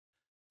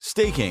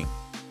Staking.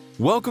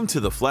 Welcome to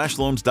the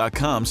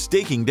Flashloans.com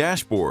staking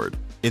dashboard.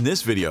 In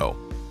this video,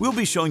 we'll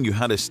be showing you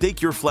how to stake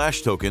your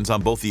Flash tokens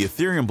on both the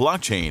Ethereum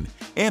blockchain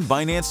and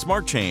Binance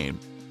Smart Chain.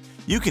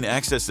 You can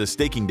access the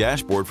staking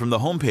dashboard from the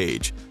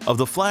homepage of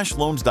the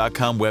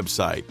Flashloans.com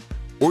website,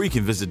 or you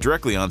can visit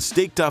directly on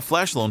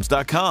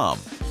stake.flashloans.com.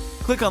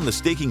 Click on the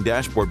Staking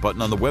Dashboard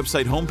button on the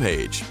website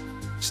homepage.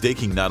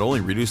 Staking not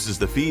only reduces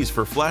the fees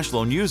for Flash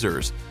loan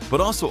users, but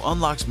also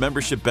unlocks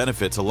membership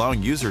benefits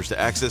allowing users to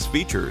access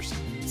features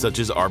such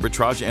as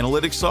arbitrage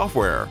analytics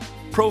software,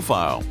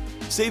 profile,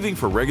 saving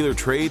for regular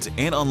trades,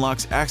 and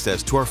unlocks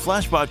access to our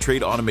Flashbot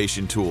trade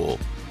automation tool,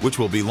 which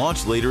will be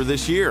launched later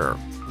this year.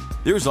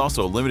 There is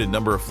also a limited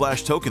number of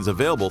Flash tokens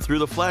available through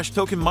the Flash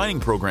Token Mining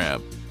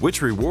Program,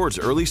 which rewards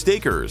early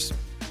stakers.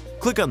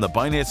 Click on the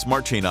Binance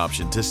Smart Chain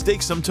option to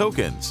stake some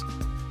tokens.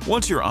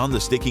 Once you're on the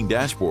staking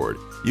dashboard,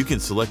 you can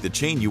select the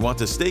chain you want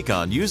to stake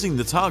on using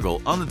the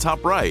toggle on the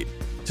top right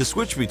to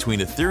switch between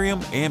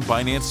Ethereum and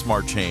Binance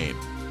Smart Chain.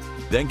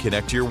 Then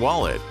connect to your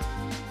wallet.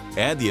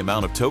 Add the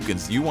amount of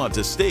tokens you want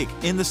to stake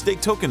in the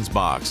Stake Tokens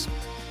box.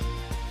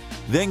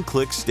 Then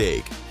click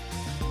Stake.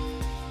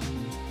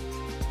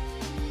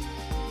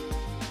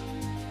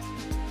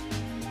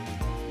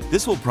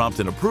 This will prompt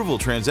an approval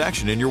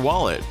transaction in your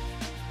wallet.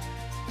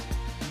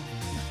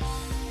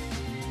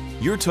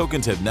 Your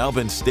tokens have now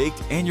been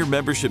staked, and your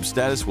membership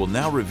status will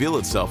now reveal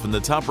itself in the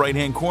top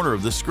right-hand corner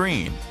of the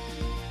screen.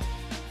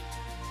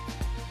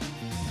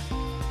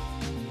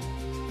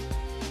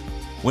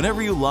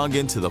 Whenever you log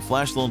into the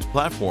Flashloans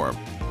platform,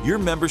 your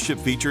membership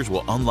features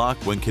will unlock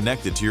when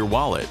connected to your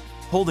wallet,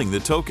 holding the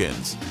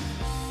tokens.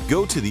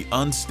 Go to the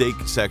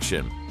Unstake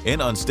section and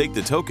unstake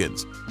the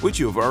tokens, which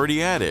you have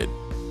already added.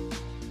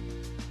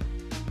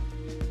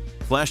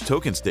 Flash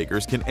token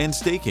stakers can end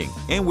staking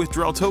and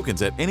withdraw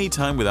tokens at any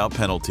time without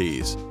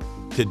penalties.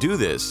 To do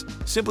this,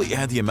 simply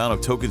add the amount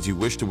of tokens you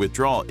wish to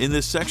withdraw in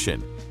this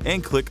section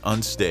and click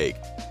Unstake.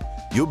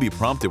 You'll be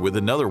prompted with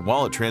another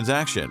wallet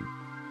transaction.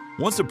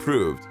 Once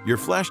approved, your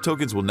Flash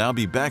tokens will now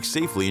be back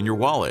safely in your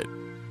wallet.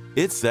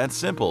 It's that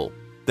simple.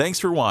 Thanks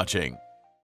for watching.